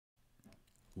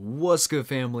What's good,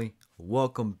 family?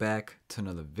 Welcome back to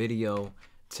another video.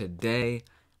 Today,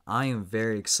 I am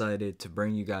very excited to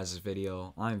bring you guys this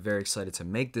video. I'm very excited to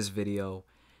make this video.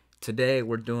 Today,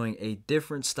 we're doing a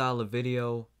different style of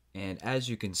video, and as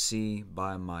you can see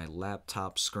by my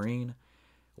laptop screen,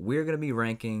 we're going to be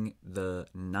ranking the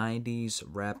 90s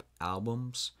rap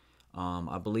albums.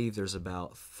 I believe there's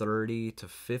about 30 to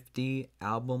 50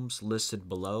 albums listed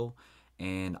below,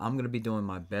 and I'm going to be doing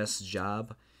my best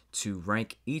job to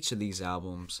rank each of these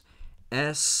albums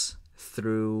S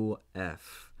through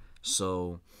F.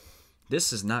 So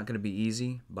this is not going to be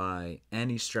easy by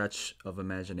any stretch of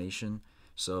imagination.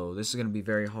 So this is going to be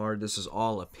very hard. This is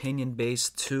all opinion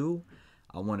based too.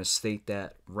 I want to state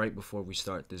that right before we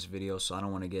start this video, so I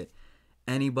don't want to get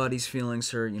anybody's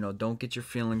feelings hurt. Don't get your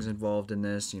feelings involved in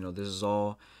this. This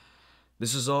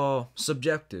is all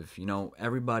subjective.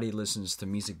 Everybody listens to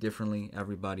music differently.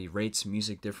 Everybody rates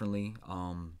music differently.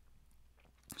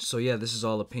 So yeah, this is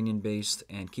all opinion based,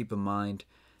 and keep in mind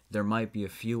there might be a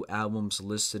few albums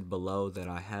listed below that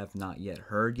I have not yet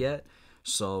heard yet.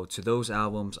 So to those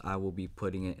albums, I will be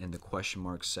putting it in the question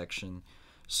mark section.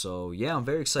 So yeah, I'm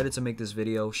very excited to make this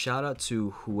video. Shout out to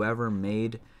whoever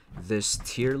made this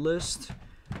tier list.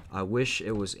 I wish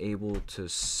it was able to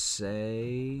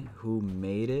say who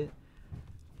made it,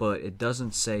 but it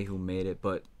doesn't say who made it.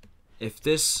 But if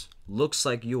this looks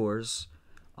like yours,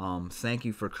 thank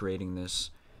you for creating this.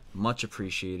 Much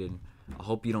appreciated. I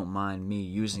hope you don't mind me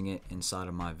using it inside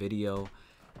of my video.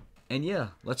 And yeah,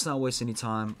 let's not waste any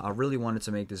time. I really wanted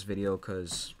to make this video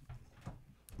because,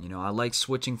 I like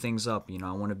switching things up.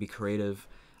 I want to be creative.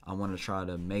 I want to try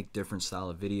to make different style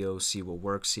of videos, see what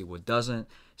works, see what doesn't,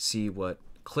 see what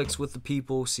clicks with the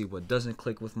people, see what doesn't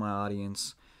click with my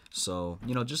audience. So,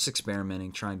 just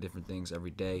experimenting, trying different things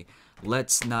every day.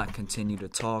 Let's not continue to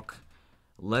talk.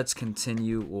 Let's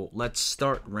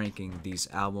start ranking these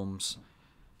albums.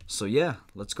 So yeah,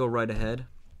 let's go right ahead.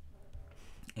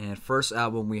 And first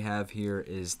album we have here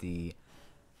is the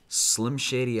Slim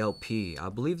Shady LP. I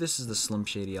believe this is the Slim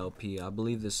Shady LP. I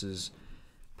believe this is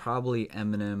probably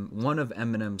one of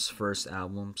Eminem's first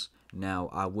albums. Now,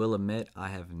 I will admit I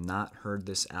have not heard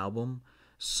this album,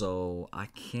 so I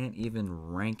can't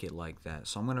even rank it like that.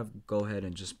 So I'm going to go ahead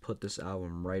and just put this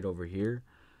album right over here.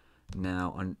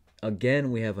 Now,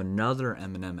 again, we have another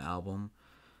Eminem album.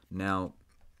 Now,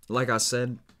 like I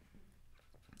said,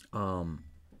 I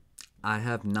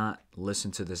have not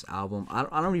listened to this album. I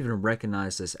don't even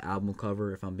recognize this album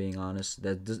cover, if I'm being honest.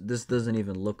 This doesn't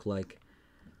even look like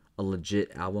a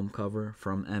legit album cover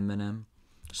from Eminem.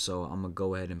 So I'm going to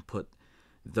go ahead and put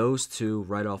those two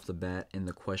right off the bat in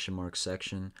the question mark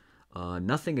section.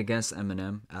 Nothing against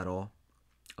Eminem at all.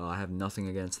 I have nothing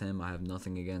against him. I have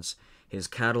nothing against his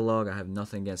catalog. I have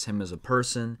nothing against him as a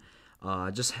person. I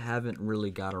just haven't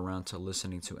really got around to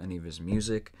listening to any of his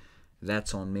music.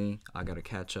 That's on me. I gotta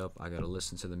catch up. I gotta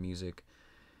listen to the music.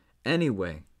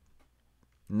 Anyway,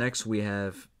 next we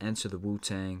have Enter the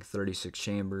Wu-Tang, 36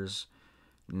 Chambers.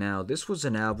 Now, this was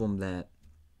an album that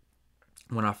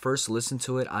when I first listened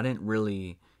to it, I didn't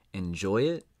really enjoy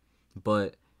it,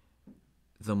 but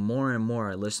the more and more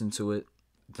I listened to it,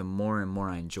 the more and more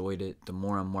I enjoyed it, the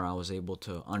more and more I was able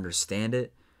to understand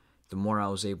it, the more I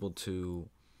was able to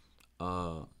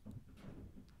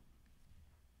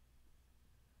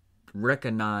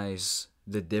recognize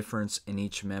the difference in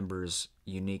each member's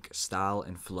unique style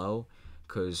and flow.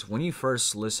 Because when you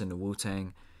first listen to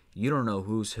Wu-Tang, you don't know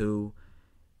who's who.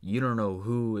 You don't know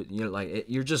who,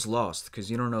 you're just lost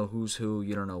because you don't know who's who.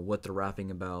 You don't know what they're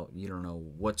rapping about. You don't know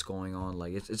what's going on.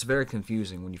 It's very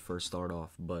confusing when you first start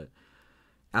off, but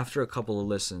after a couple of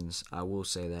listens, I will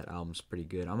say that album's pretty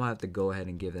good. I'm gonna have to go ahead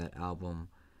and give that album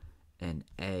an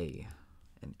A.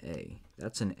 An A.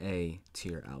 That's an A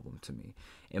tier album to me.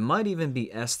 It might even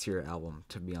be S tier album,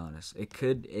 to be honest. It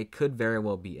could very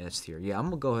well be S tier. Yeah, I'm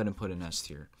gonna go ahead and put an S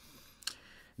tier.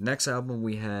 Next album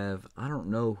we have, I don't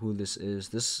know who this is.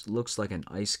 This looks like an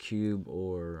Ice Cube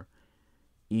or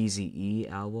Eazy-E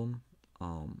album.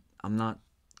 I'm not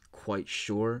quite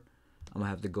sure. I'm going to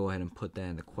have to go ahead and put that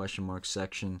in the question mark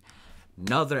section.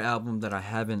 Another album that I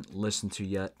haven't listened to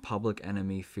yet, Public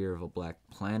Enemy, Fear of a Black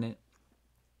Planet.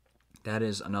 That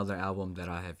is another album that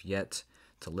I have yet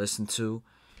to listen to.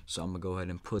 So I'm going to go ahead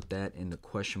and put that in the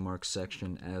question mark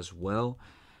section as well.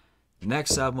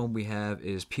 Next album we have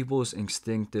is People's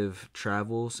Instinctive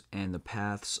Travels and the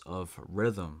Paths of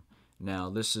Rhythm. Now,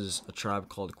 this is A Tribe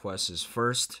Called Quest's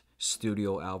first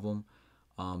studio album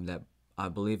that I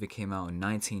believe it came out in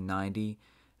 1990.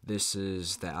 This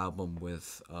is the album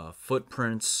with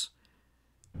Footprints,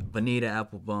 Bonita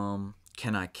Applebum,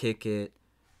 Can I Kick It,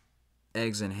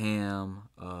 Eggs and Ham,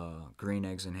 Green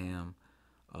Eggs and Ham,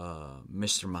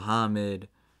 Mr. Muhammad,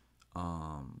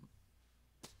 um,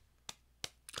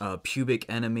 Pubic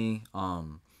Enemy.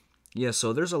 Yeah,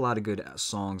 so there's a lot of good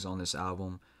songs on this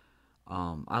album.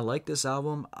 I like this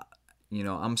album. You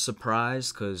know, I'm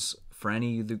surprised because for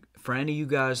any of you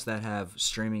guys that have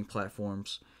streaming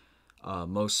platforms,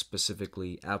 most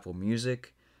specifically Apple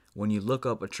Music, when you look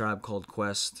up A Tribe Called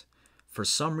Quest, for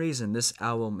some reason this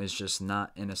album is just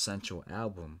not an essential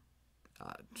album.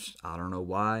 I, I don't know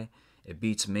why. It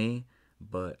beats me,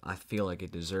 but I feel like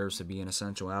it deserves to be an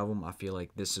essential album. I feel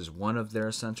like this is one of their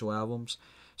essential albums.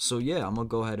 So yeah, I'm gonna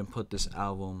go ahead and put this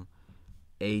album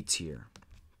A tier.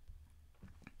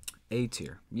 A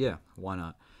tier. Yeah, why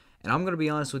not? And I'm gonna be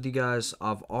honest with you guys.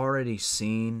 I've already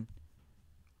seen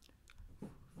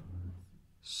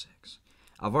six.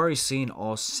 I've already seen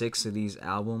all six of these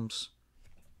albums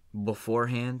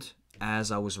beforehand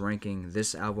as I was ranking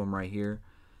this album right here.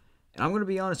 And I'm gonna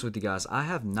be honest with you guys. I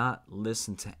have not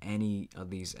listened to any of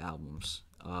these albums.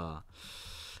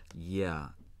 Yeah.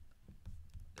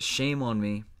 Shame on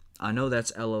me. I know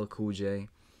that's LL Cool J.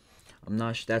 I'm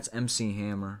not. That's MC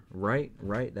Hammer, right?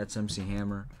 Right. That's MC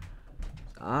Hammer.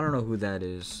 I don't know who that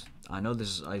is. I know this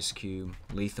is Ice Cube,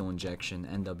 Lethal Injection,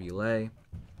 NWA.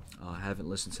 Haven't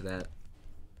listened to that.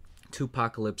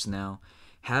 Tupacalypse Now.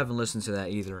 Haven't listened to that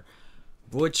either.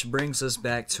 Which brings us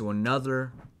back to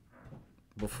another.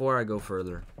 Before I go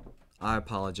further, I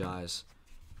apologize.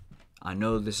 I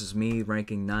know this is me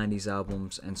ranking 90s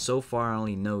albums, and so far I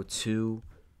only know 2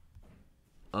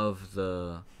 of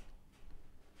the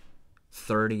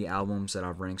 30 albums that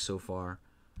I've ranked so far.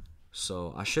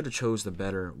 So I should have chose the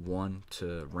better one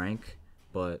to rank,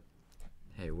 but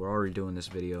hey, we're already doing this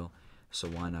video, so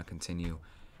why not continue?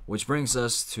 Which brings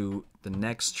us to the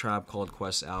next Tribe Called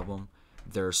Quest album,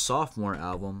 their sophomore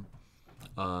album,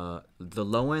 The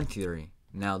Low End Theory.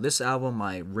 Now this album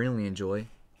I really enjoy.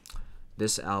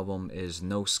 This album is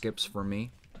no skips for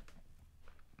me.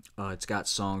 It's got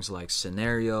songs like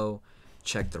Scenario,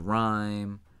 Check the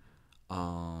Rhyme.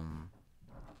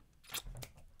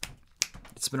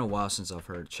 It's been a while since I've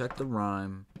heard Check the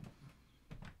Rhyme.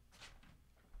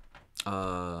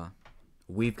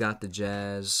 We've Got the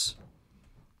Jazz.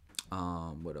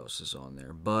 What else is on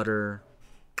there? Butter.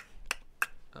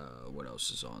 What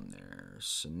else is on there?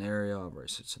 Scenario. I've already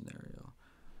said Scenario.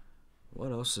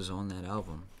 What else is on that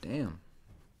album? Damn.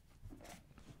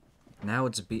 Now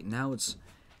it's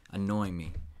annoying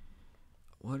me.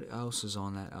 What else is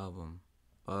on that album?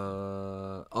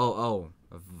 Vibe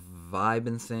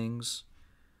and Things.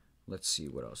 Let's see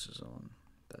what else is on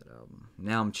that album.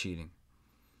 Now I'm cheating.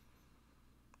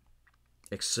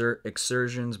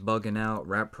 Exertions, Bugging Out,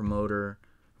 Rap Promoter,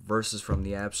 Verses from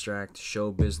the Abstract,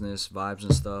 Show Business, Vibes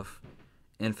and Stuff,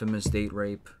 Infamous Date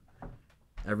Rape,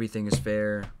 Everything is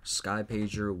Fair, Sky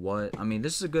Pager, What? I mean,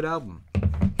 this is a good album.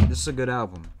 This is a good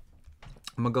album.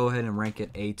 I'm going to go ahead and rank it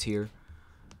A tier.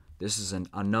 This is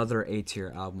another A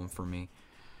tier album for me.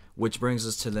 Which brings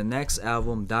us to the next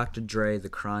album, Dr. Dre, The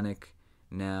Chronic.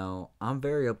 Now, I'm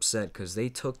very upset because they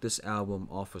took this album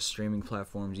off of streaming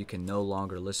platforms. You can no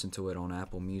longer listen to it on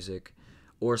Apple Music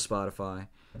or Spotify.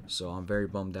 So I'm very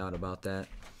bummed out about that.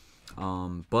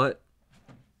 But,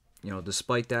 you know,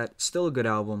 despite that, still a good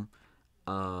album.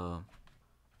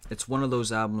 It's one of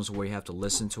those albums where you have to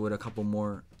listen to it a couple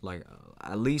more, like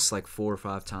at least like 4 or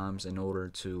 5 times in order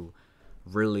to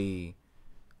really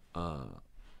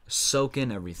soak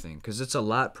in everything, because it's a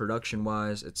lot production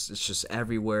wise. It's just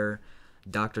everywhere.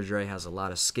 Dr. Dre has a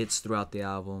lot of skits throughout the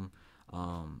album.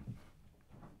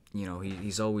 You know,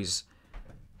 he's always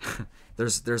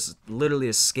there's literally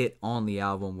a skit on the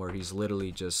album where he's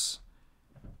literally just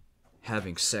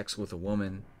having sex with a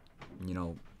woman, you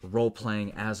know, role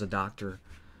playing as a doctor.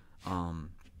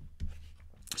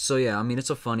 So yeah, I mean,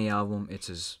 it's a funny album. It's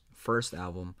his first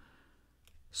album.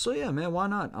 So yeah, man, why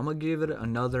not? I'm gonna give it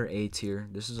another A tier.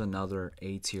 This is another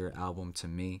A tier album to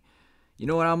me. You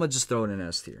know what? I'm gonna just throw it in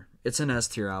S tier. It's an S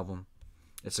tier album.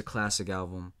 It's a classic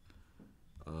album.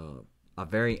 A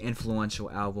very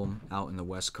influential album out in the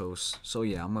West Coast. So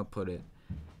yeah, I'm gonna put it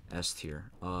S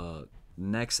tier.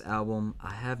 Next album,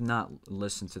 I have not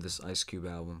listened to this Ice Cube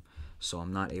album, so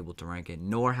I'm not able to rank it.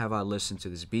 Nor have I listened to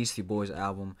this Beastie Boys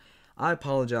album. I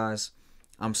apologize.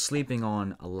 I'm sleeping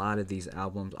on a lot of these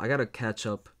albums. I gotta catch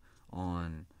up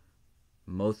on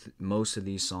most of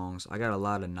these songs. I got a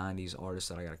lot of 90s artists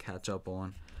that I gotta catch up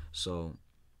on. So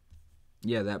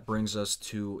yeah, that brings us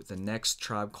to the next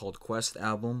Tribe Called Quest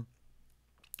album,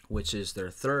 which is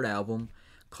their third album,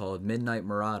 called Midnight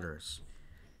Marauders.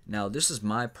 Now, this is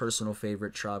my personal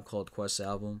favorite Tribe Called Quest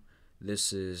album.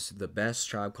 This is the best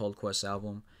Tribe Called Quest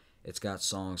album. It's got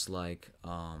songs like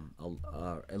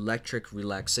Electric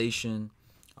Relaxation,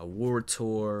 a War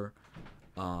Tour,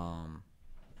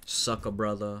 Sucker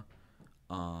Brother.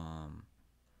 I'm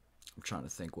trying to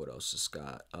think what else it's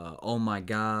got. Oh My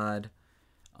God.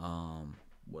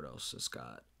 What else it's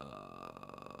got?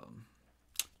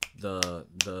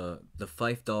 The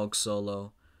Fife Dog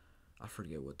solo. I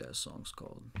forget what that song's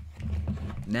called.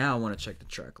 Now I want to check the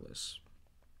track list.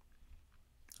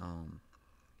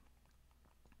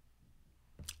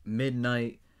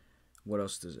 Midnight. What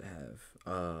else does it have?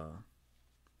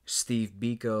 Steve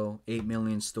Biko, 8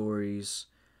 Million Stories,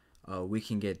 We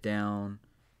Can Get Down,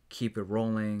 Keep It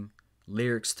Rolling,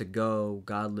 Lyrics to Go,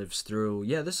 God Lives Through.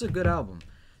 Yeah, this is a good album.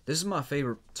 This is my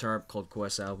favorite Tribe Called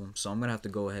Quest album, so I'm going to have to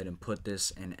go ahead and put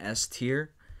this in S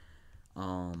tier.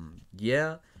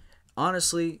 Yeah,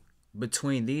 honestly,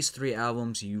 between these three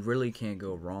albums, you really can't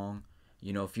go wrong.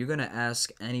 You know, if you're going to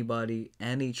ask anybody,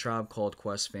 any Tribe Called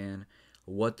Quest fan,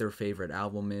 what their favorite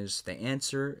album is, the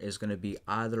answer is going to be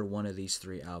either one of these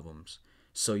three albums.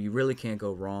 So you really can't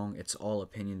go wrong. It's all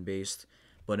opinion based.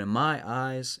 But in my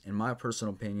eyes, in my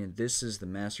personal opinion, this is the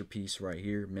masterpiece right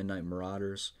here, Midnight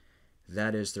Marauders.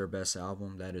 That is their best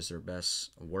album. That is their best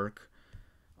work.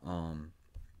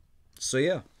 So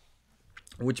yeah.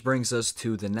 Which brings us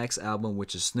to the next album,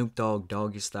 which is Snoop Dogg,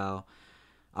 Doggy Style.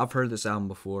 I've heard this album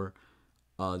before.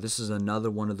 This is another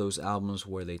one of those albums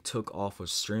where they took off of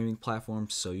streaming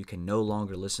platforms, so you can no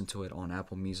longer listen to it on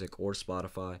Apple Music or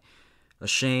Spotify. A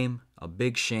shame, a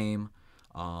big shame.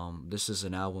 This is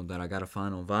an album that I gotta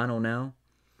find on vinyl now.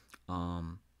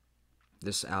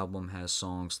 This album has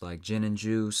songs like Gin and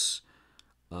Juice,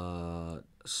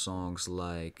 songs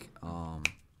like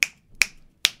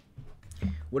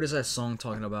what is that song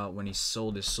talking about when he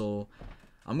sold his soul?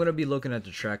 I'm gonna be looking at the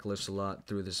track list a lot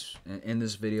through this in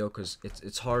this video because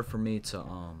it's hard for me to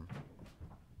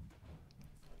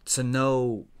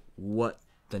know what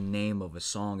the name of a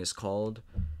song is called.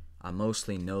 I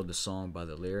mostly know the song by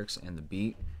the lyrics and the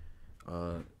beat.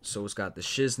 So it's got the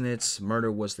Shiznits,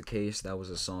 Murder Was the Case. That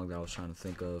was a song that I was trying to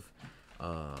think of.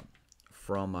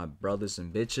 From My Brothers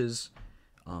and Bitches,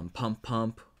 Pump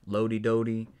Pump, Lodi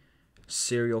Dodi,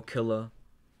 Serial Killer,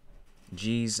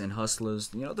 G's and Hustlers.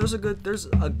 You know, there's a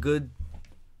good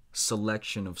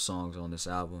selection of songs on this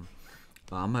album.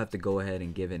 I'm gonna have to go ahead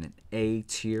and give it an A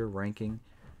tier ranking.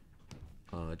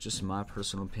 Just my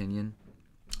personal opinion.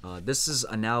 This is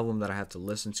an album that I have to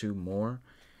listen to more.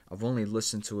 I've only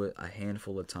listened to it a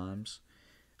handful of times.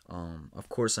 Of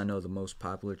course, I know the most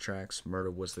popular tracks,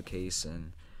 Murder Was the Case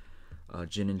and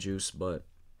Gin and Juice. But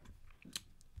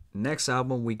next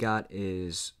album we got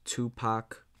is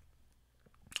Tupac.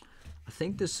 I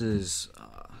think this is...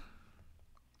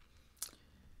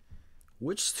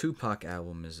 which Tupac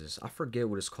album is this? I forget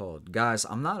what it's called. Guys,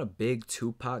 I'm not a big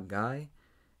Tupac guy.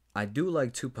 I do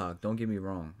like Tupac, don't get me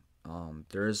wrong.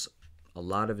 There's a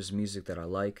lot of his music that I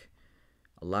like.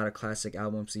 A lot of classic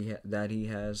albums that he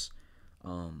has.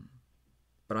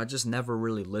 But I just never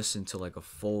really listened to like a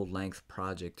full-length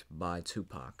project by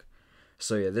Tupac.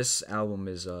 So yeah, this album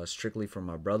is strictly for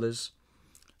my brothers.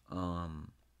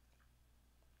 And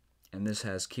this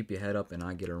has Keep Your Head Up and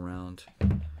I Get Around.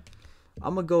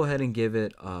 I'm gonna go ahead and give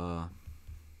it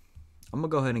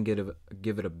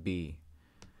give it a B.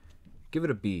 Give it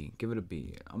a B. Give it a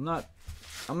B. I'm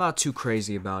not too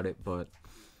crazy about it, but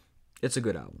it's a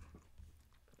good album.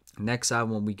 Next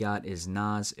album we got is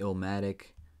Nas Illmatic.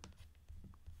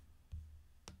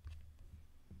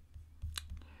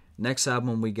 Next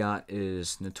album we got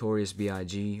is Notorious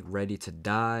B.I.G. Ready to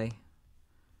Die.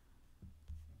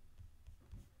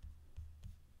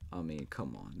 I mean,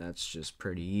 come on, that's just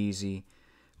pretty easy.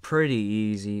 Pretty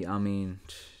easy. I mean,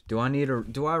 do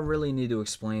I really need to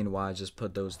explain why I just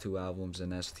put those two albums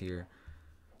in S tier?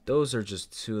 Those are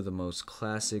just two of the most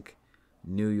classic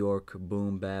New York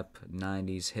boom bap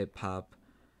 90s hip hop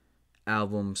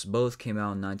albums. Both came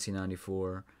out in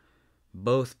 1994.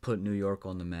 Both put New York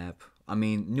on the map. I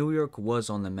mean, New York was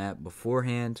on the map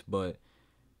beforehand, but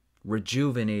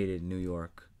rejuvenated New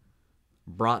York.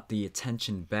 Brought the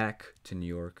attention back to New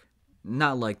York.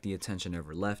 Not like the attention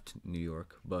ever left New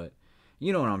York, but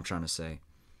you know what I'm trying to say.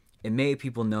 It made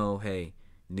people know, hey,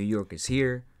 New York is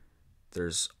here.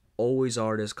 There's always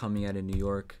artists coming out of New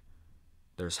York.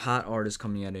 There's hot artists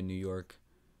coming out of New York.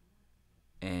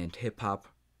 And hip-hop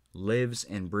lives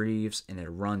and breathes and it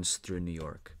runs through New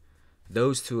York.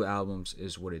 Those two albums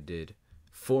is what it did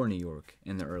for New York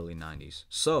in the early 90s.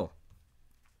 So,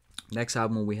 next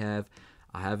album we have,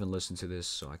 I haven't listened to this,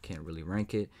 so I can't really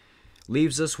rank it.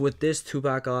 Leaves us with this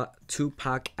Tupac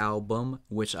album,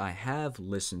 which I have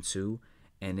listened to,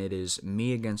 and it is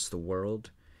Me Against the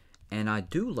World. And I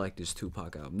do like this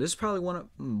Tupac album. This is probably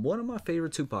one of my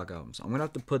favorite Tupac albums. I'm gonna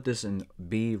have to put this in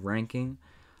B ranking.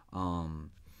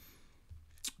 Um,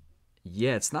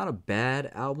 yeah, it's not a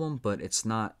bad album, but it's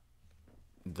not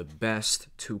the best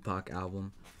Tupac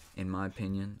album, in my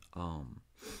opinion.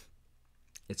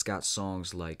 It's got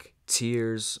songs like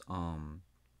Tears,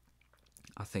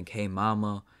 I think Hey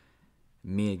Mama,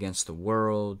 Me Against the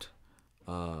World.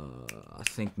 I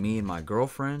think Me and My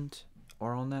Girlfriend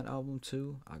are on that album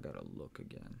too. I gotta look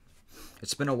again.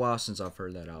 It's been a while since I've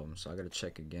heard that album, so I gotta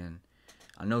check again.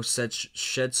 I know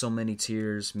Shed So Many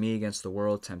Tears, Me Against the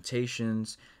World,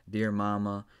 Temptations, Dear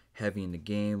Mama, Heavy in the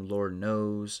Game, Lord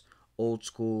Knows, Old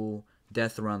School,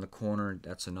 Death Around the Corner.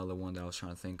 That's another one that I was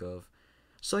trying to think of.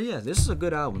 So yeah, this is a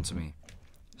good album to me.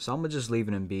 So I'm gonna just leave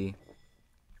it in B.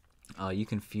 You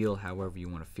can feel however you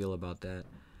want to feel about that.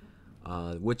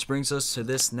 Which brings us to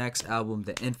this next album,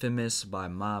 The Infamous by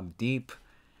Mobb Deep.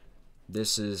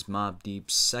 This is Mobb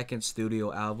Deep's second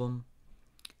studio album,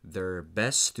 their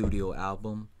best studio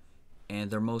album, and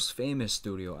their most famous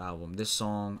studio album. This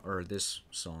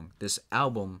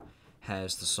album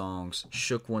has the songs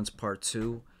Shook Ones Part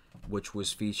 2, which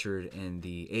was featured in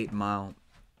the 8 Mile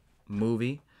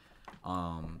movie,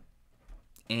 and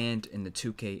in the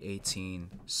 2K18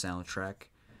 soundtrack.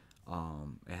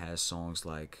 It has songs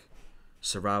like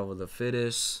Survival of the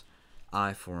Fittest,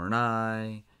 Eye for an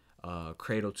Eye,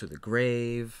 Cradle to the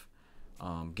Grave,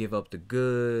 Give Up the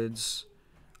Goods,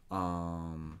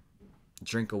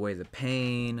 Drink Away the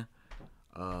Pain.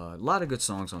 A lot of good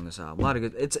songs on this album. A lot of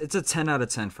good. It's a 10 out of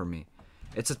 10 for me.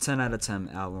 It's a 10 out of 10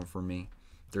 album for me.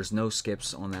 There's no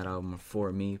skips on that album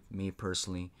for me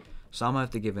personally. So I'm gonna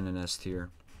have to give it an S tier.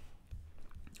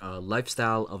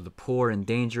 Lifestyle of the Poor and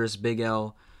Dangerous, Big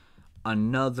L.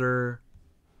 Another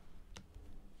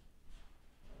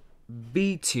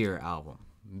B tier album.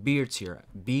 B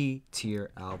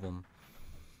tier album.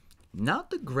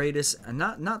 Not the greatest,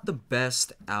 not the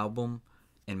best album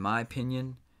in my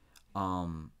opinion.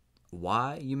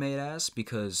 Why, you may ask?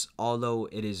 Because although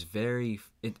it is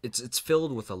it's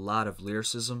filled with a lot of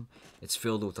lyricism, it's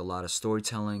filled with a lot of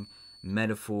storytelling,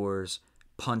 metaphors,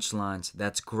 punchlines.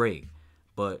 That's great,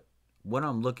 but what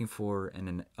I'm looking for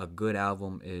in a good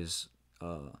album is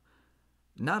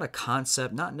not a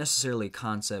concept, not necessarily a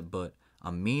concept, but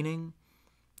a meaning,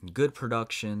 good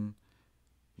production,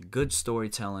 good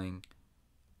storytelling,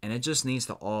 and it just needs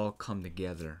to all come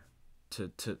together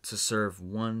to serve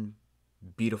one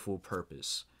beautiful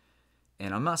purpose.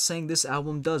 And I'm not saying this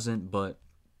album doesn't, but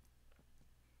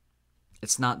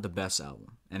it's not the best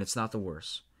album, and it's not the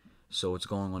worst. So it's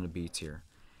going on the B tier.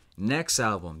 Next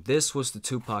album. This was the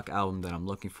Tupac album that I'm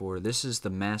looking for. This is the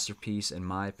masterpiece, in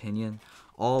my opinion.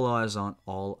 All Eyes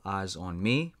on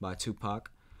Me by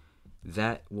Tupac.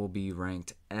 That will be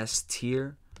ranked S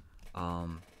tier.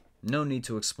 No need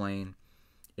to explain.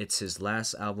 It's his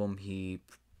last album he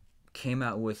came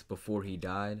out with before he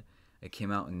died. It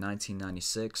came out in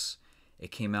 1996.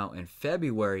 It came out in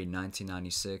February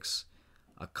 1996.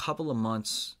 A couple of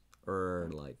months, or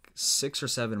like 6 or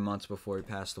 7 months before he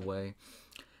passed away.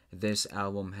 This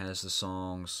album has the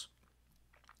songs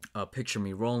Picture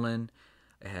Me Rollin'.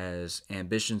 It has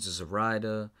Ambitions is a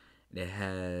Rider. It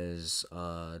has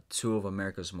Two of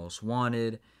America's Most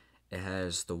Wanted. It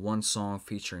has the one song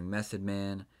featuring Method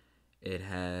Man. It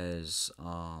has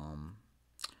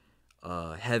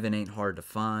Heaven Ain't Hard to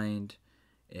Find.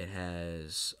 It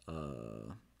has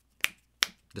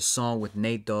the song with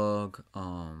Nate Dogg.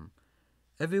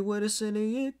 Everywhere the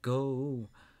city it go.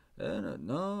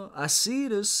 I see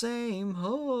the same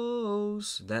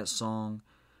hoes. That song.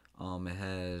 It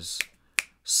has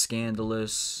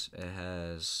Scandalous. It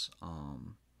has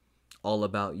All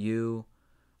About You.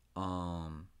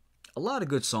 A lot of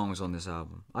good songs on this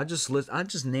album. I just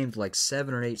named like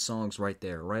 7 or 8 songs right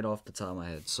there, right off the top of my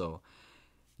head. So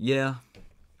yeah,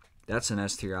 that's an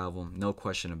S tier album, no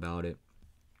question about it.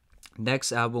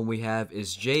 Next album we have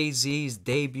is Jay-Z's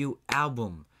debut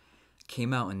album.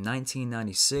 Came out in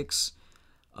 1996.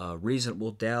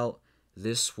 Reasonable Doubt.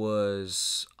 This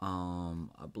was,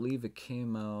 I believe it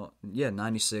came out,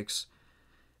 96.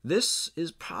 This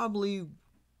is probably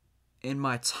in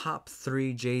my top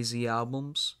 3 Jay-Z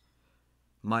albums.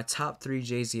 My top 3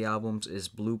 Jay-Z albums is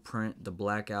Blueprint, the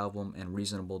Black Album, and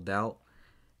Reasonable Doubt.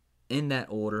 In that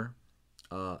order.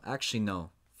 Actually,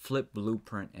 no. Flip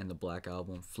Blueprint and the Black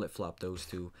Album. Flip-flop those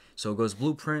two. So it goes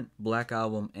Blueprint, Black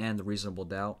Album, and the Reasonable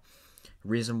Doubt.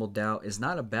 Reasonable Doubt is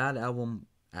not a bad album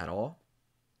at all,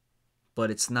 but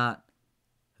it's not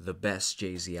the best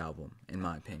Jay-Z album, in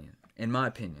my opinion.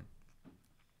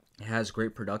 It has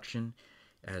great production.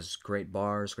 It has great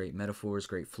bars, great metaphors,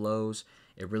 great flows.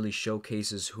 It really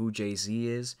showcases who Jay-Z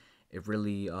is. It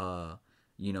really,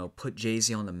 put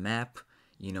Jay-Z on the map.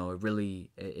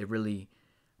 It really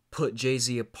put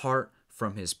Jay-Z apart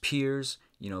from his peers.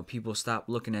 You know, people stopped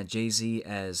looking at Jay-Z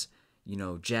as, you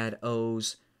know, Jad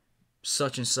O's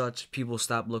such and such. People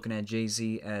stopped looking at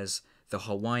Jay-Z as the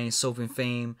Hawaiian Soap and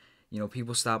Fame. You know,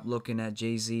 people stopped looking at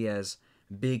Jay-Z as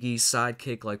Big E's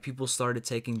sidekick. Like, people started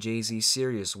taking Jay-Z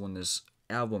serious when this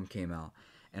album came out.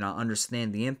 And I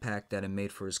understand the impact that it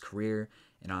made for his career.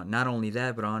 And not only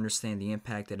that, but I understand the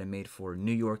impact that it made for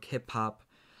New York hip-hop.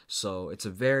 So it's a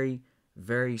very,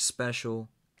 very special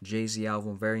Jay-Z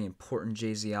album, very important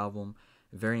Jay-Z album,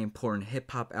 very important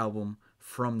hip-hop album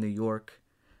from New York.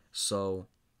 So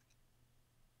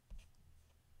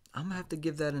I'm going to have to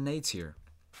give that an A tier.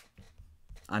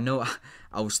 I know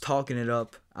I was talking it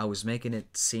up. I was making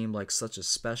it seem like such a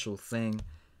special thing.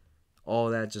 All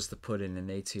that just to put in an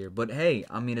A tier. But hey,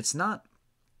 I mean, it's not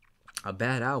a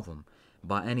bad album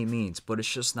by any means, but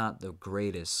it's just not the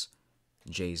greatest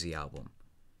Jay-Z album.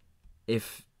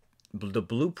 If the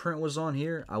Blueprint was on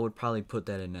here, I would probably put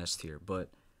that in S tier. But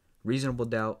Reasonable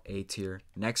Doubt, A tier.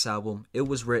 Next album, It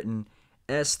Was Written,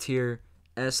 S tier,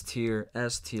 S tier,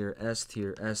 S tier, S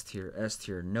tier, S tier, S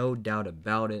tier. No doubt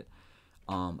about it.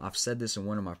 I've said this in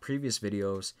one of my previous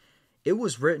videos. It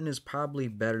Was Written is probably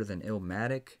better than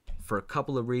Illmatic for a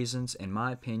couple of reasons. In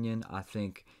my opinion, I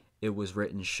think It Was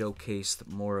Written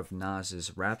showcased more of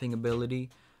Nas's rapping ability.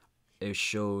 It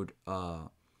showed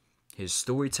his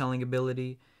storytelling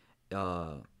ability.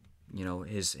 You know,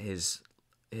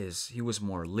 he was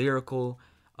more lyrical.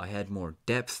 It had more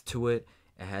depth to it.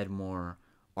 It had more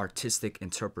artistic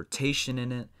interpretation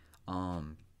in it.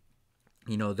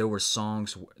 You know, there was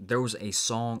a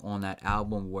song on that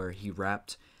album where he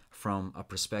rapped from a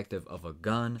perspective of a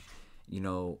gun. You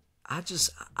know, I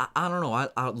don't know.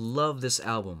 I love this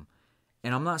album.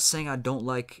 And I'm not saying I don't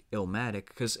like Illmatic,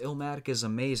 because Illmatic is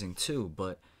amazing too,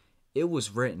 but It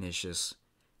Was Written is just,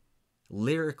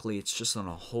 lyrically, it's just on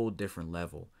a whole different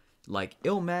level. Like,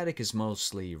 Illmatic is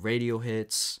mostly radio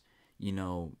hits, you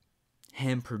know,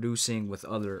 him collaborating with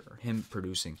other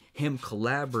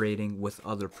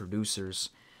producers,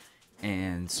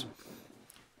 and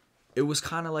it was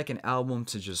kind of like an album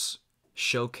to just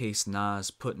showcase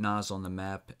Nas, put Nas on the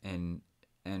map, and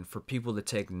for people to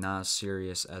take Nas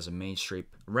serious as a mainstream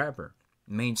rapper.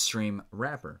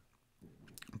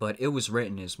 But It Was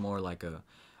Written is more like a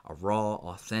raw,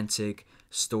 authentic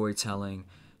storytelling,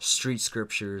 street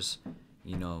scriptures,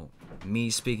 you know,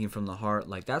 me speaking from the heart.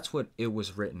 Like, that's what It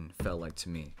Was Written felt like to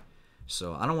me.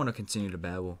 So I don't want to continue to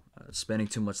babble, spending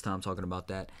too much time talking about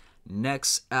that.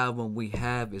 Next album we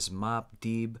have is Mobb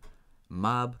Deep,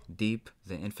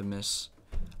 the infamous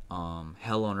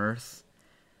Hell on Earth.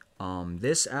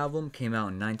 This album came out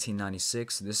in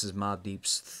 1996. This is Mobb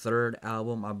Deep's third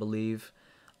album, I believe.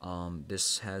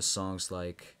 This has songs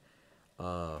like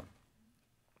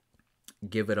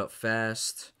Give It Up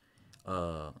Fast,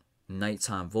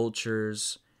 Nighttime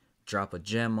Vultures, Drop a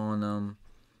Gem on Them.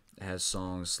 It has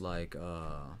songs like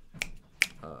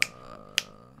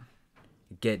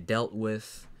Get Dealt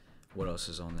With. What else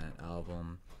is on that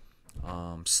album?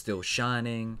 Still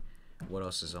Shining. What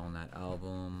else is on that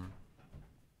album?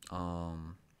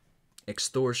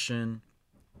 Extortion.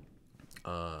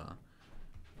 What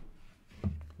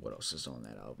else is on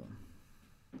that album?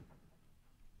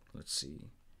 Let's see.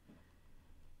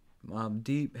 Mobb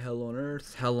Deep, Hell on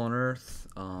Earth,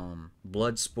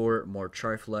 Bloodsport, More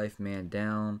Trife Life, Man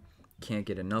Down, Can't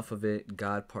Get Enough of It,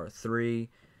 God Part 3,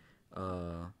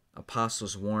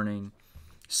 Apostles Warning.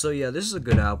 So yeah, this is a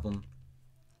good album.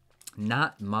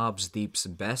 Not Mobb Deep's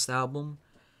best album,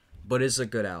 but it's a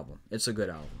good album. It's a good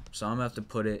album. So I'm gonna have to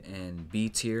put it in B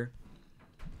tier.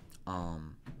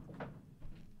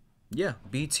 Yeah,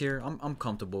 B tier. I'm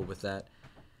comfortable with that.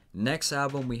 Next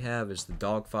album we have is The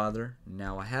Dogfather.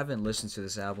 Now, I haven't listened to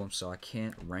this album, so I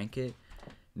can't rank it.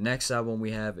 Next album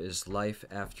we have is Life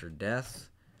After Death.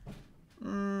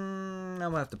 I'm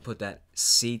going to have to put that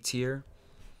C tier.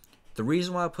 The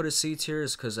reason why I put a C tier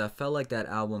is because I felt like that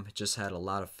album just had a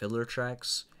lot of filler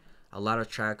tracks. A lot of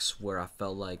tracks where I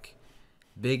felt like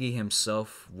Biggie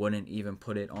himself wouldn't even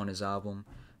put it on his album.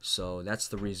 So that's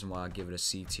the reason why I give it a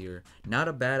C tier. Not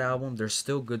a bad album. There's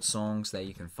still good songs that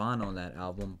you can find on that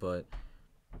album, but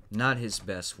not his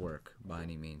best work by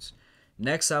any means.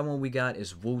 Next album we got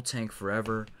is Wu-Tang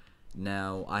Forever.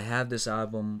 Now, I have this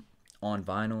album on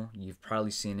vinyl. You've probably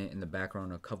seen it in the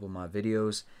background of a couple of my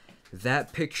videos.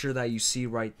 That picture that you see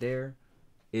right there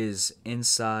is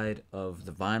inside of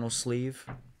the vinyl sleeve.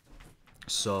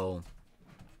 So,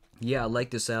 yeah, I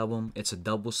like this album. It's a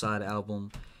double-side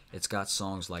album. It's got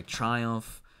songs like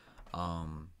Triumph,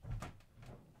 Dog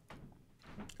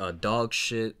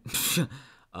Shit,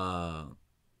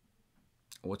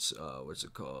 what's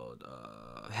it called?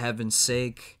 Heaven's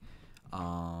Sake,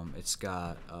 It's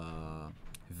got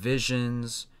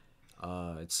Visions.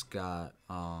 It's got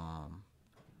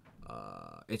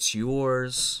It's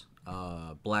Yours,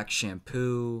 Black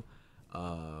Shampoo,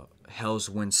 Hell's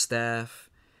Wind Staff.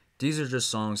 These are just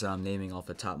songs that I'm naming off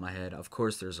the top of my head. Of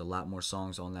course, there's a lot more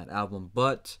songs on that album,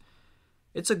 but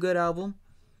it's a good album.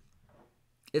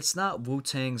 It's not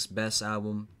Wu-Tang's best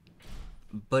album,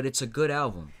 but it's a good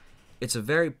album. It's a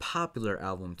very popular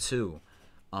album too.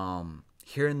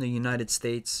 Here in the United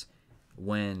States,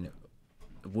 when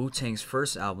Wu-Tang's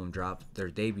first album dropped, their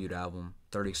debut album,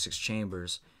 36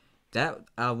 Chambers, that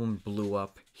album blew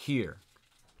up here.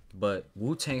 But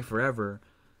Wu-Tang Forever,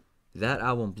 that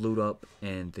album blew up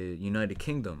in the United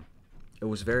Kingdom. It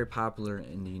was very popular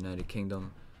in the United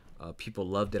Kingdom. People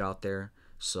loved it out there.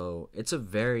 So it's a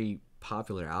very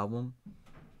popular album.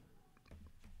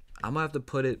 I'm gonna have to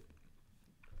put it.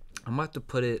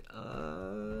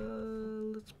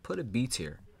 Let's put it B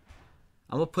tier.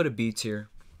 I'm gonna put it B tier.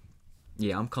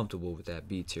 Yeah, I'm comfortable with that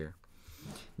B tier.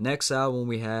 Next album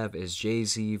we have is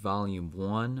Jay-Z Volume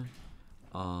 1.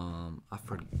 I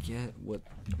forget what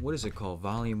is it called?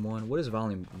 Volume 1. What is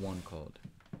Volume 1 called?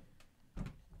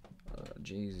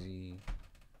 Jay-Z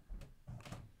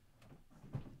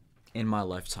In My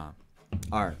Lifetime.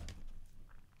 Alright.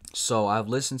 So I've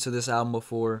listened to this album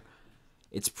before.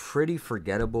 It's pretty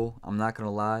forgettable, I'm not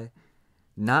gonna lie.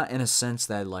 Not in a sense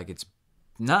that it's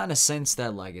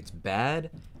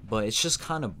bad, but it's just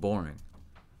kind of boring.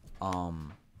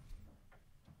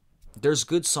 There's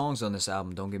good songs on this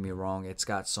album, don't get me wrong. It's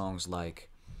got songs like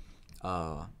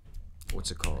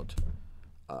what's it called?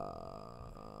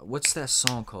 What's that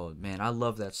song called? Man, I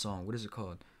love that song. What is it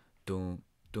called? Dun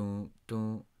dun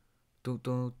dun dun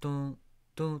dun dun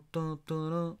dun dun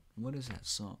dun. What is that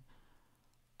song?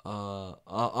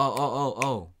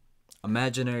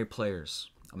 Imaginary Players.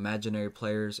 Imaginary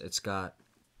Players. It's got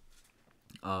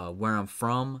Where I'm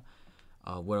From.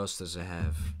 What else does it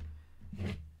have?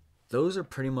 Those are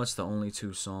pretty much the only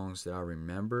two songs that I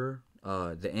remember.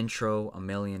 The intro, A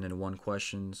Million and One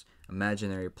Questions.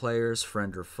 Imaginary Players,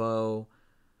 Friend or Foe.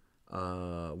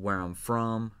 Where I'm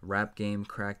From, Rap Game,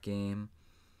 Crack Game.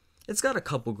 It's got a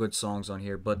couple good songs on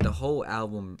here, but the whole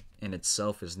album in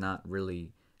itself is not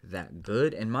really that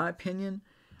good, in my opinion.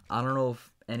 I don't know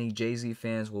if any Jay-Z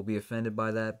fans will be offended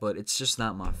by that, but it's just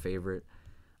not my favorite.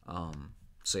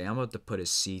 So yeah, I'm about to put a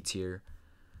C tier.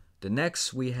 The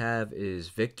next we have is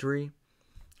Victory.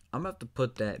 I'm about to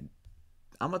put that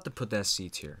C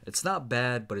tier. It's not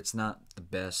bad, but it's not the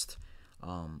best.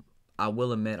 I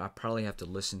will admit I probably have to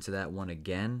listen to that one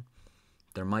again.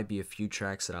 There might be a few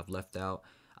tracks that I've left out.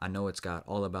 I know it's got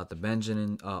All About the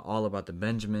Benjamins.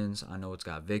 I know it's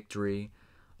got Victory.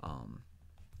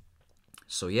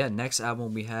 So yeah, next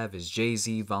album we have is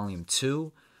Jay-Z Volume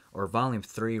 2, or Volume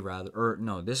 3 rather, or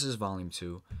no, this is Volume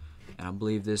 2, and I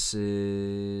believe this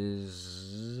is,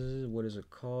 what is it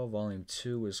called? Volume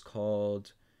 2 is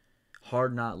called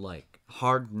Hard Knock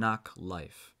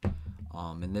Life,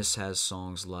 and this has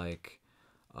songs like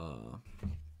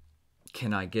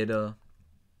Can I Get a,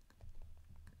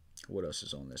 what else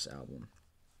is on this album?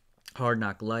 Hard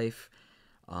Knock Life,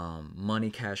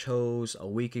 Money Cash Hoes, A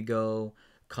Week Ago,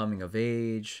 Coming of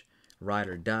Age, Ride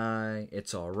or Die,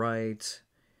 It's Alright,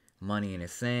 Money Ain't a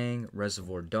Thing,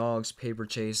 Reservoir Dogs, Paper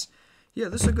Chase. Yeah,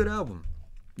 this is a good album.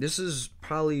 This is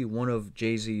probably one of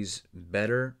Jay-Z's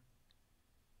better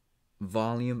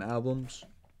volume albums.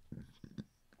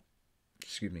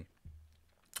 Excuse me.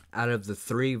 Out of the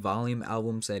 3 volume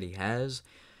albums that he has,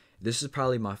 this is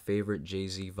probably my favorite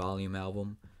Jay-Z volume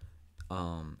album.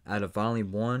 Out of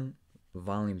Volume 1,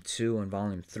 Volume 2, and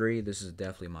Volume 3, this is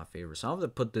definitely my favorite. So I'm going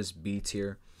to put this B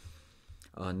tier.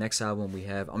 Next album we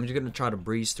have, I'm just going to try to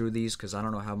breeze through these because I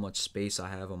don't know how much space I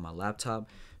have on my laptop,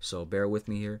 so bear with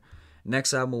me here.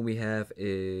 Next album we have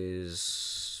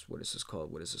is, what is this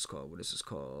called?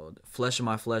 Flesh of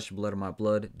My Flesh, Blood of My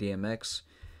Blood, DMX.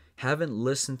 Haven't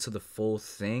listened to the full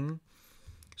thing,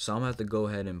 so I'm going to have to go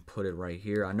ahead and put it right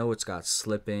here. I know it's got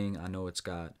Slipping. I know it's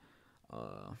got,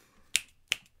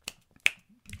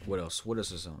 what else? What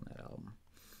else is on that album?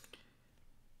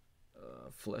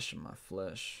 Flesh of My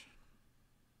Flesh.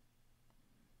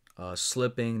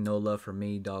 Slipping, No Love for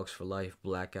Me, Dogs for Life,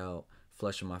 Blackout,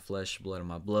 Flesh of My Flesh, Blood of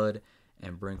My Blood,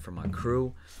 and Bring for My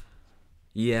Crew.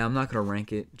 Yeah, I'm not going to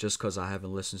rank it just because I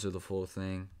haven't listened to the full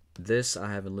thing. This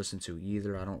I haven't listened to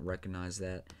either. I don't recognize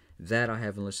that. That I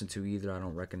haven't listened to either. I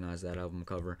don't recognize that album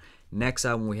cover. Next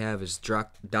album we have is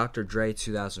Dr. Dre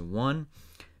 2001.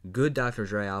 Good Dr.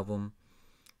 Dre album.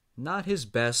 Not his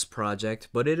best project,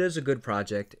 but it is a good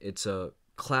project. It's a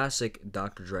classic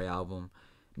Dr. Dre album.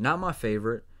 Not my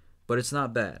favorite, but it's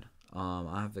not bad.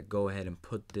 I have to go ahead and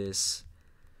put this.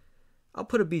 I'll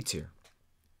put a B tier.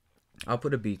 I'll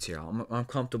put a B tier. I'm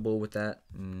comfortable with that.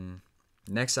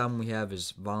 Next album we have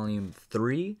is Volume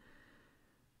 3.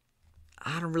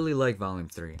 I don't really like Volume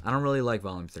 3.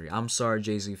 I'm sorry,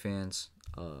 Jay-Z fans.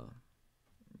 I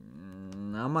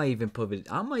might even put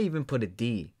a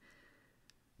D.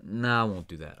 Nah, I won't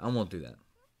do that.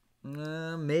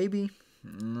 Maybe.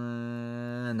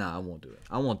 Nah, I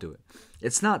won't do it.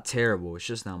 It's not terrible. It's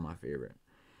just not my favorite.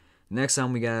 Next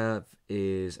album we got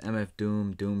is MF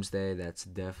Doom, Doomsday. That's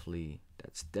definitely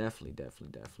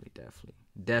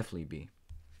B.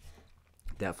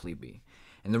 Definitely B.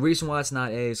 And the reason why it's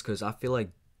not A is because I feel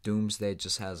like Doomsday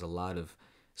just has a lot of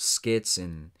skits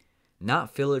and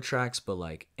not filler tracks, but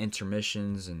like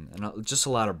intermissions and just a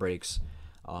lot of breaks.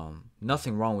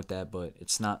 Nothing wrong with that, but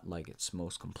it's not like its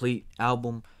most complete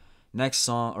album. Next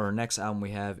album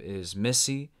we have is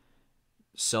Missy,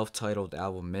 self-titled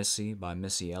album Missy by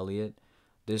Missy Elliott.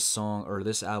 This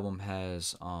album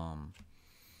has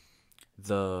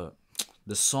the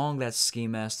song that Ski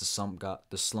Mask the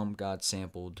Slump God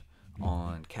sampled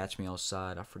on Catch Me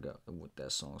Outside. I forgot what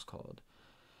that song's called.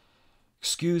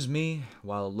 Excuse me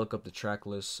while I look up the track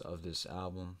list of this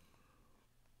album.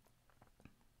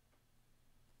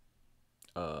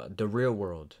 The Real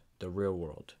World.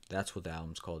 That's what the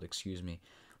album's called. Excuse me.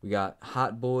 We got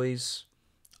Hot Boys.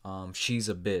 She's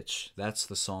a Bitch. That's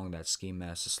the song that Ski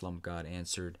Mask the Slump God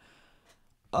answered.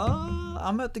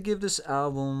 I'm about to give this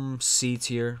album C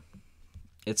tier.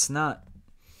 It's not.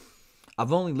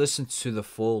 I've only listened to the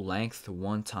full length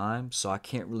one time, so I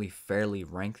can't really fairly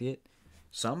rank it.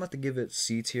 So I'm about to give it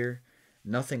C tier.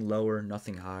 Nothing lower,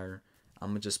 nothing higher. I'm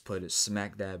gonna just put it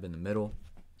smack dab in the middle.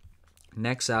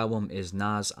 Next album is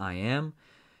Nas I Am.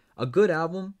 A good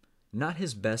album, not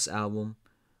his best album,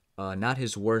 not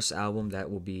his worst album.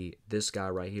 That will be this guy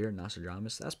right here,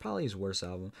 Nostradamus. That's probably his worst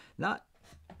album.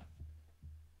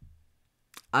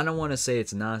 I don't want to say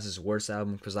it's Nas's worst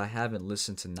album because I haven't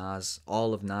listened to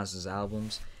all of Nas's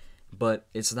albums, but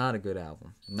it's not a good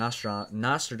album.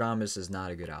 Nostradamus is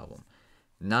not a good album.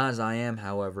 Nas I Am,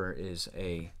 however, is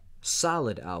a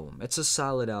solid album. It's a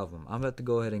solid album. I'm about to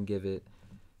go ahead and give it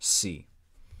C.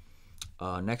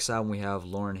 Next album we have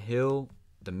Lauryn Hill,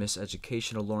 The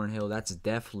Miseducation of Lauryn Hill. That's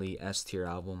definitely S tier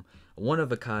album. One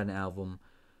of a kind album.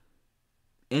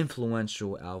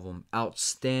 Influential album.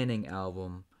 Outstanding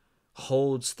album.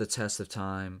 Holds the test of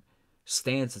time.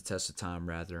 Stands the test of time,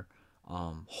 rather.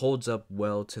 Holds up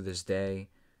well to this day.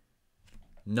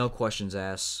 No questions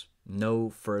asked.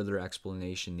 No further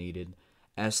explanation needed.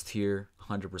 S tier,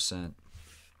 100%.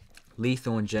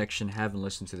 Lethal Injection. Haven't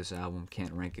listened to this album.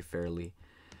 Can't rank it fairly.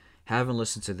 Haven't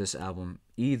listened to this album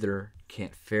either.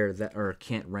 Can't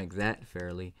rank that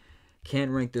fairly.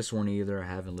 Can't rank this one either. I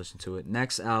haven't listened to it.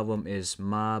 Next album is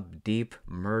Mobb Deep,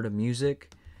 Murder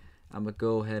Music. I'm gonna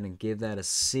go ahead and give that a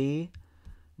C.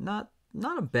 Not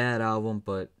a bad album,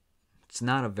 but it's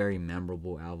not a very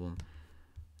memorable album.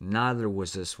 Neither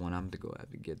was this one. I'm gonna go ahead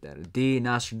and give that a D.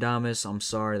 Nostradamus. I'm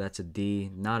sorry, that's a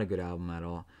D. Not a good album at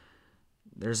all.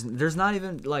 There's not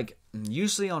even, like,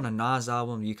 usually on a Nas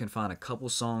album you can find a couple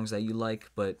songs that you like,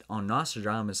 but on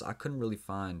Nostradamus I couldn't really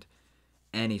find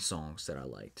any songs that I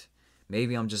liked.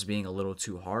 Maybe I'm just being a little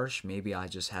too harsh. Maybe I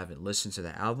just haven't listened to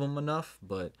the album enough,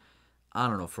 but I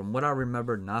don't know. From what I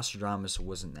remember, Nostradamus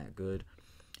wasn't that good,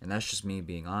 and that's just me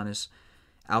being honest.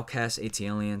 Outkast,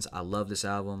 ATLiens. I love this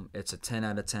album. It's a 10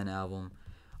 out of 10 album.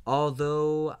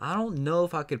 Although I don't know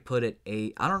if I could put it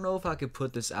I don't know if I could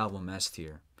put this album S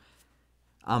tier.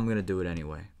 I'm gonna do it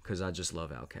anyway because I just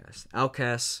love Outkast.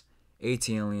 Outkast,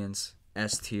 ATLiens,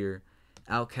 S tier.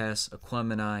 Outkast,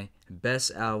 Aquemini,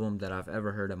 best album that I've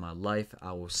ever heard in my life.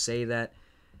 I will say that.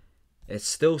 It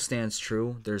still stands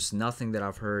true. There's nothing that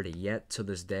I've heard yet to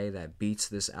this day that beats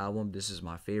this album. This is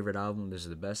my favorite album. This is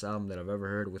the best album that I've ever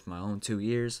heard with my own 2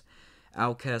 ears.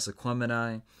 Outkast,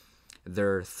 Aquemini,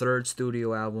 their third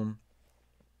studio album.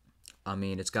 I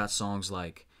mean, it's got songs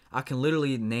like, I can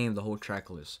literally name the whole track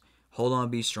list. Hold On,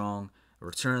 Be Strong,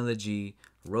 Return of the G,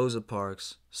 Rosa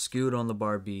Parks, Skewed on the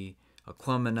Bar B,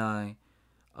 Aquemini,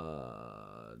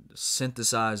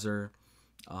 Synthesizer,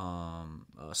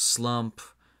 Slump,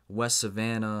 West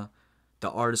Savannah,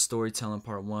 The Art of Storytelling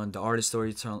Part 1, The Art of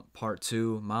Storytelling Part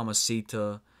 2,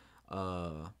 Mamacita,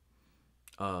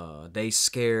 They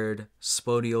Scared,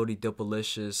 Spodioti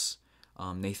Dipalicious,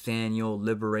 Nathaniel,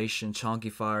 Liberation,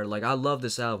 Chonky Fire. Like, I love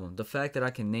this album. The fact that I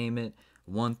can name it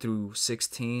 1 through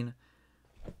 16,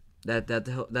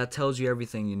 that tells you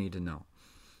everything you need to know.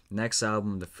 Next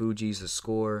album, The Fugees, The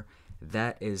Score.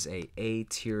 That is A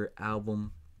tier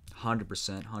album,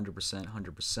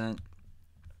 100%.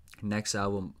 Next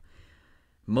album,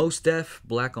 Most Def,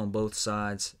 Black on Both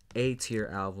Sides, A tier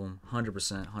album,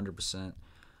 100%, 100%.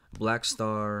 Black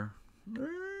Star,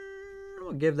 I'm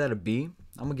gonna give that a B.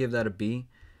 I'm gonna give that a B.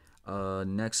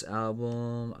 Next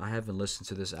album, I haven't listened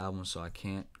to this album, so I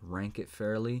can't rank it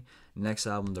fairly. Next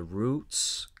album, The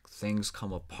Roots, Things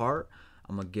Come Apart.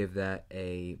 I'm gonna give that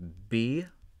a B,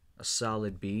 a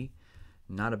solid B.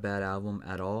 Not a bad album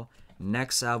at all.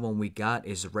 Next album we got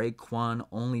is Raekwon,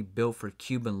 Only Built for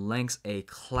Cuban Links, a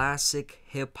classic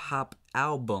hip hop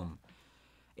album,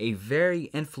 a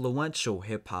very influential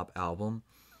hip hop album,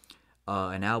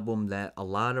 an album that a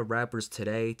lot of rappers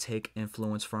today take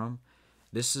influence from.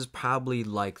 This is probably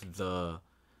like the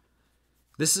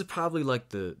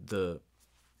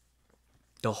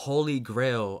holy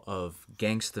grail of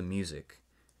gangsta music.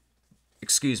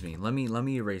 Excuse me. Let me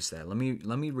erase that. Let me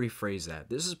rephrase that.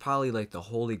 This is probably like the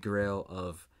holy grail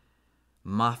of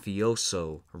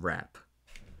mafioso rap.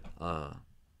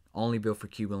 Only Built for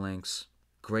Cuban Links.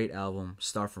 Great album,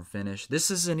 start from finish.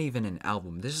 This isn't even an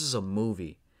album. This is a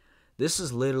movie. This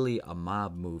is literally a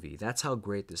mob movie. That's how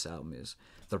great this album is.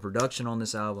 The production on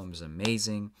this album is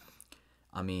amazing.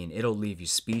 I mean, it'll leave you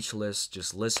speechless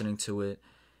just listening to it.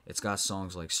 It's got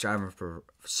songs like Striving for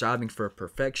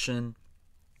Perfection,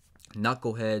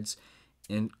 Knuckleheads,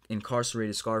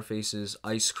 Incarcerated Scarfaces,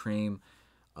 Ice Cream,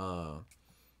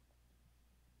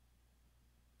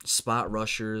 Spot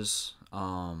Rushers,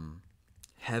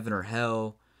 Heaven or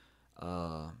Hell,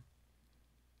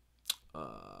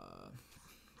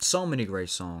 so many great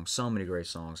songs.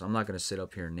 I'm not gonna sit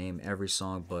up here and name every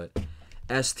song, but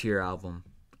S tier album,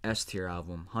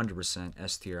 100%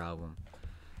 S tier album.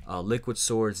 Liquid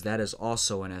Swords, that is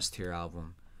also an S tier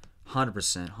album.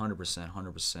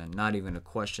 100%. Not even a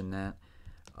question that.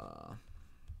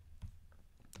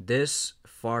 This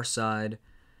Far Side,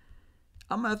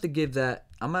 I'm gonna have to give that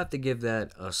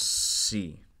a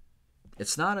C.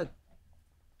 It's not a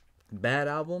bad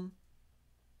album,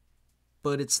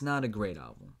 but it's not a great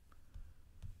album,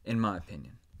 in my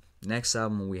opinion. Next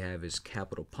album we have is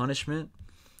Capital Punishment.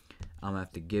 I'm gonna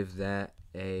have to give that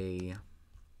a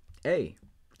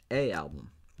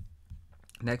album.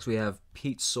 Next we have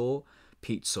Pete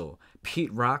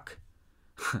Rock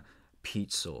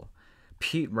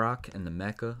and the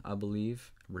Mecca, I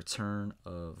believe. Return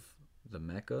of the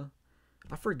Mecca.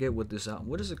 I forget what this album.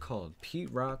 What is it called?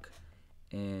 Pete Rock,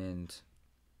 and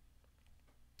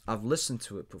I've listened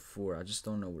to it before. I just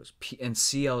don't know what it's. And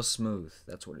CL Smooth.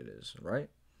 That's what it is, right?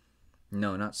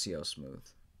 No, not CL Smooth.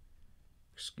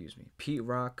 Excuse me. Pete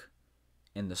Rock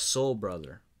and the Soul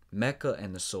Brother. Mecca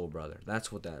and the Soul Brother.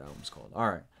 That's what that album's called. All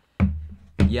right.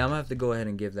 Yeah, I'm gonna have to go ahead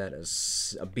and give that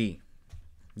a B.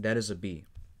 That is a B.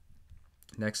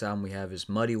 Next album we have is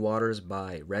Muddy Waters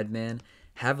by Redman.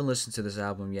 Haven't listened to this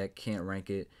album yet. Can't rank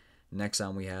it. Next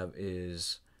album we have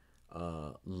is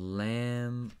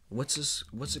Lamb. What's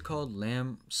it called?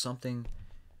 Lamb something.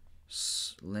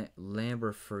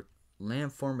 Lamb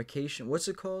Formication. What's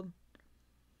it called?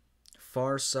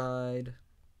 Far Side.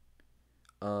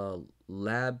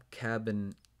 Lab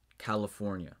Cabin,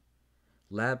 California.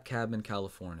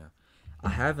 I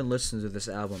haven't listened to this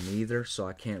album either, so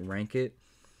I can't rank it.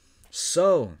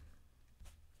 So,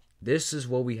 this is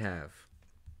what we have.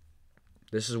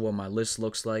 This is what my list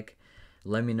looks like.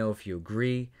 Let me know if you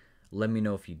agree. Let me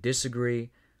know if you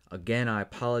disagree. Again, I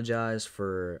apologize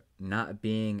for not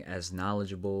being as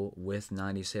knowledgeable with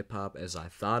 90s hip-hop as I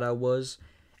thought I was.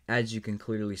 As you can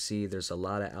clearly see, there's a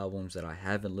lot of albums that I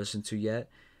haven't listened to yet.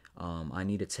 I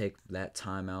need to take that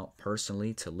time out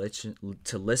personally to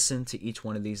listen to each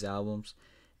one of these albums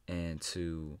and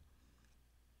to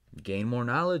gain more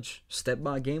knowledge, step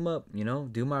my game up,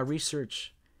 do my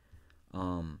research.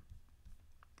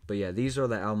 But yeah, these are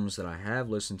the albums that I have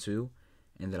listened to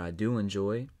and that I do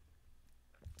enjoy,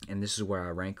 and this is where I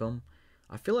rank them.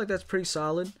 I feel like that's pretty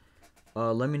solid.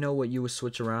 Let me know what you would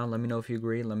switch around. Let me know if you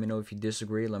agree. Let me know if you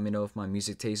disagree. Let me know if my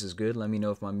music taste is good. Let me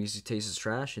know if my music taste is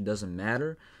trash. It doesn't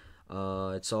matter.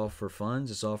 It's all for funs.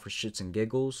 It's all for shits and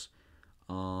giggles.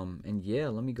 And yeah,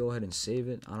 let me go ahead and save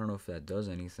it. I don't know if that does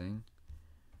anything.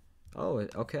 Oh,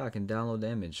 okay, I can download the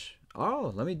image.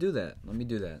 Oh, let me do that.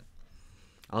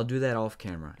 I'll do that off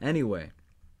camera. Anyway,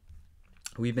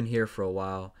 we've been here for a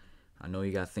while. I know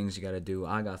you got things you got to do.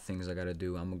 I got things I got to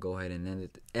do. I'm going to go ahead and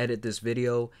edit this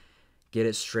video, get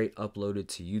it straight uploaded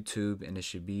to YouTube, and it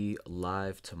should be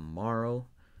live tomorrow.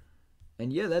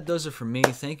 And yeah, that does it for me.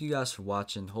 Thank you guys for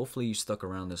watching. Hopefully you stuck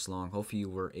around this long. Hopefully you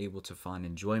were able to find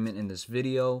enjoyment in this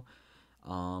video.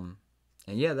 And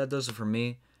yeah, that does it for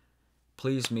me.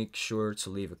 Please make sure to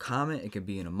leave a comment. It could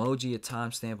be an emoji, a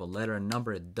timestamp, a letter, a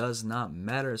number. It does not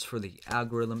matter. It's for the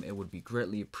algorithm. It would be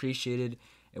greatly appreciated.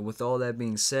 And with all that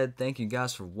being said, thank you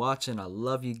guys for watching. I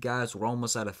love you guys. We're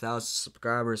almost at 1,000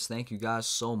 subscribers. Thank you guys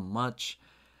so much.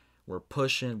 We're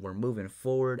pushing. We're moving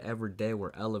forward. Every day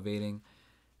we're elevating.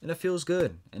 And it feels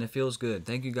good. And it feels good.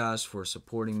 Thank you guys for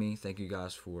supporting me. Thank you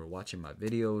guys for watching my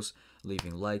videos,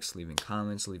 leaving likes, leaving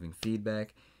comments, leaving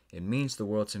feedback. It means the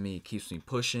world to me. It keeps me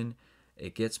pushing.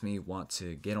 It gets me want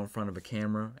to get in front of a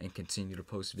camera and continue to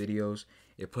post videos.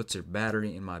 It puts a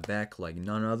battery in my back like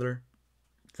none other.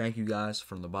 Thank you guys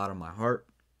from the bottom of my heart.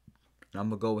 And I'm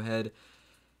going to go ahead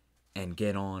and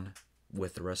get on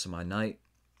with the rest of my night.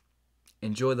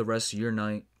 Enjoy the rest of your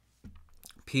night.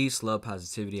 Peace, love,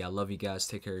 positivity. I love you guys.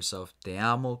 Take care of yourself. Te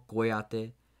amo.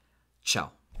 Cuídate.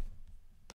 Ciao.